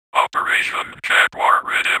Operation Jaguar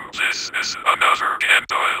Rhythm. This is another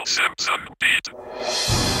Doyle Simpson beat.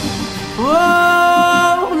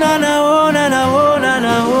 Whoa, na na oh, na na oh, na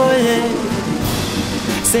na oh,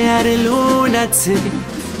 yeah. Say I the lunatic.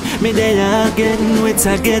 Me there again with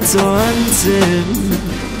a ghetto anthem.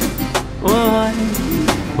 Why?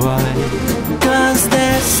 Why? 'Cause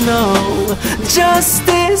there's no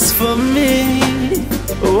justice for me.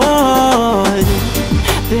 Why?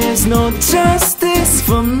 There's no justice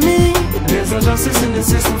for me. There's no justice in the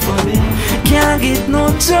system for me. Can't get no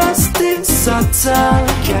justice at all.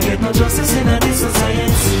 Can't get no justice in this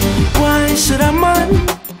society. Why should a man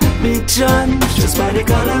be judged just by the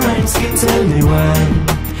color and skin? Tell me why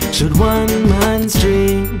should one man's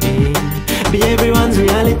dream be everyone's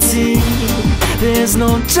reality? There's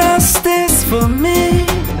no justice for me.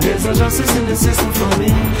 There's no justice in the system for me.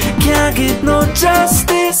 Can't get no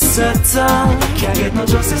justice at all. Can't get no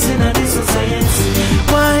justice in this society.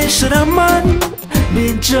 Why should a man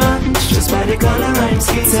be judged just by the color and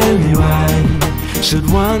skin? Tell me why should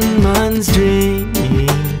one man's dream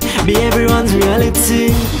be everyone's reality?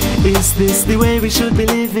 Is this the way we should be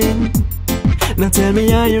living? Now tell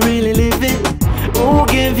me, are you really living? Who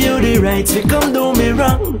gave you the right to come do me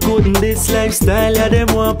wrong? Couldn't this lifestyle, yeah,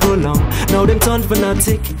 them want prolong. Now them turn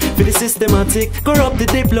fanatic, for the systematic, corrupt the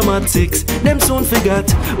diplomatics. Them soon forgot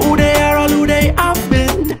who they are or who they have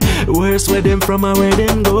been. Worse where them from and where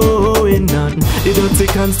them going on. The dirty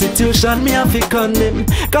constitution, me have to condemn.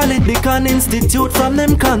 Call it the con institute, from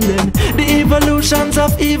them condemn. The evolutions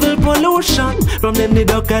of evil pollution, from them the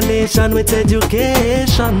duck a nation with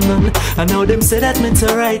education. And now them say that me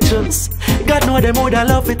too righteous. God know them would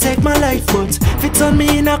love to take my life, but if it turn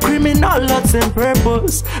me in a criminal, that's them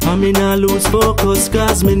purpose. I mean I lose focus,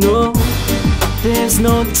 'cause me know there's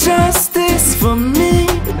no justice for me.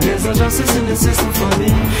 There's no justice in the system for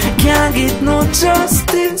me. Can't get no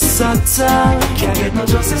justice at all. Can't get no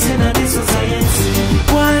justice in this society.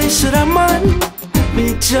 Why should a man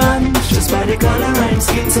be judged just by the color and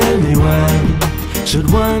skin? Tell me why should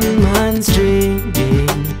one man's dream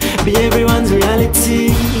be everyone's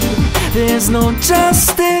reality? There's no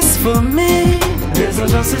justice for me. There's no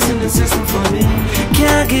justice in the system for me.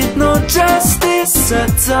 Can't get no justice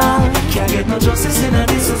at all. Can't get no justice in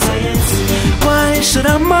this society. Why should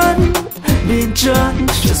a man be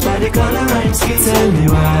judged just by the color and skin? Tell me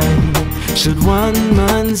why should one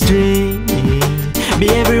man's dream be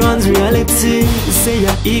everyone's reality? Say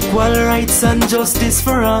ya equal rights and justice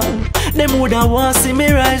for all. Them woulda want see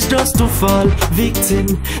me rise just to fall victim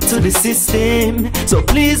to the system. So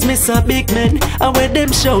please, Mr. Big Man, and where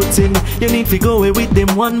them shouting, you need to go away with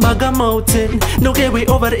them one bag of mountain. No get way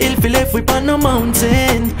over the hill, fi left we on no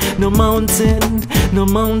mountain. No mountain, no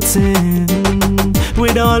mountain.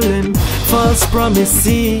 With all them false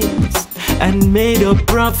promises and made up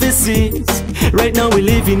prophecies. Right now we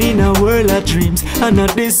living in a world of dreams, and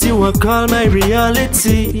not this you will call my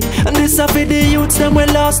reality. And this a for the youths them we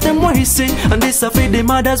lost them voices, and this a for the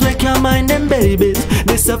mothers we can't mind them babies.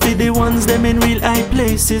 This a for the ones them in real high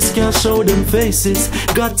places, can't show them faces.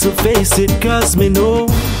 Got to face it, 'cause me know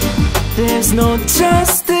there's no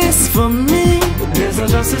justice for me. There's no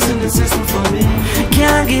justice in the system for me.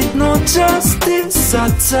 Can't get no justice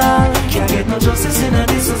at all. Can't get no justice in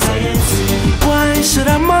this society. Why should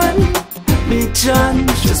a man be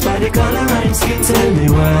judged just by the color and skin? Tell me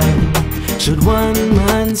why should one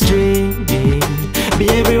man's dream be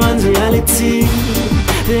everyone's reality?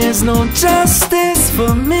 There's no justice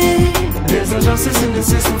for me. There's no justice in the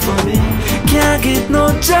system for me. Can't get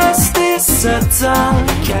no justice at all.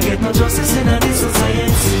 Can't get no justice in this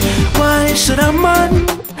society. Why should a man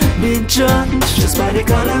be judged just by the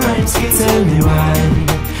color and skin? Tell me why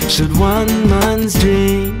should one man's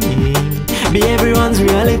dream be everyone's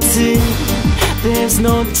reality? There's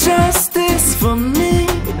no justice for me.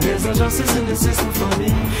 There's no justice in the system for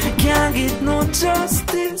me. Can't get no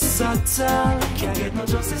justice at all. Can't get no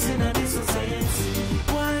justice in this society.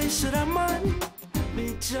 Why should a man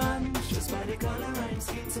be judged just by the color and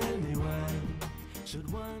skin? Tell me why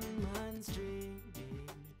should one man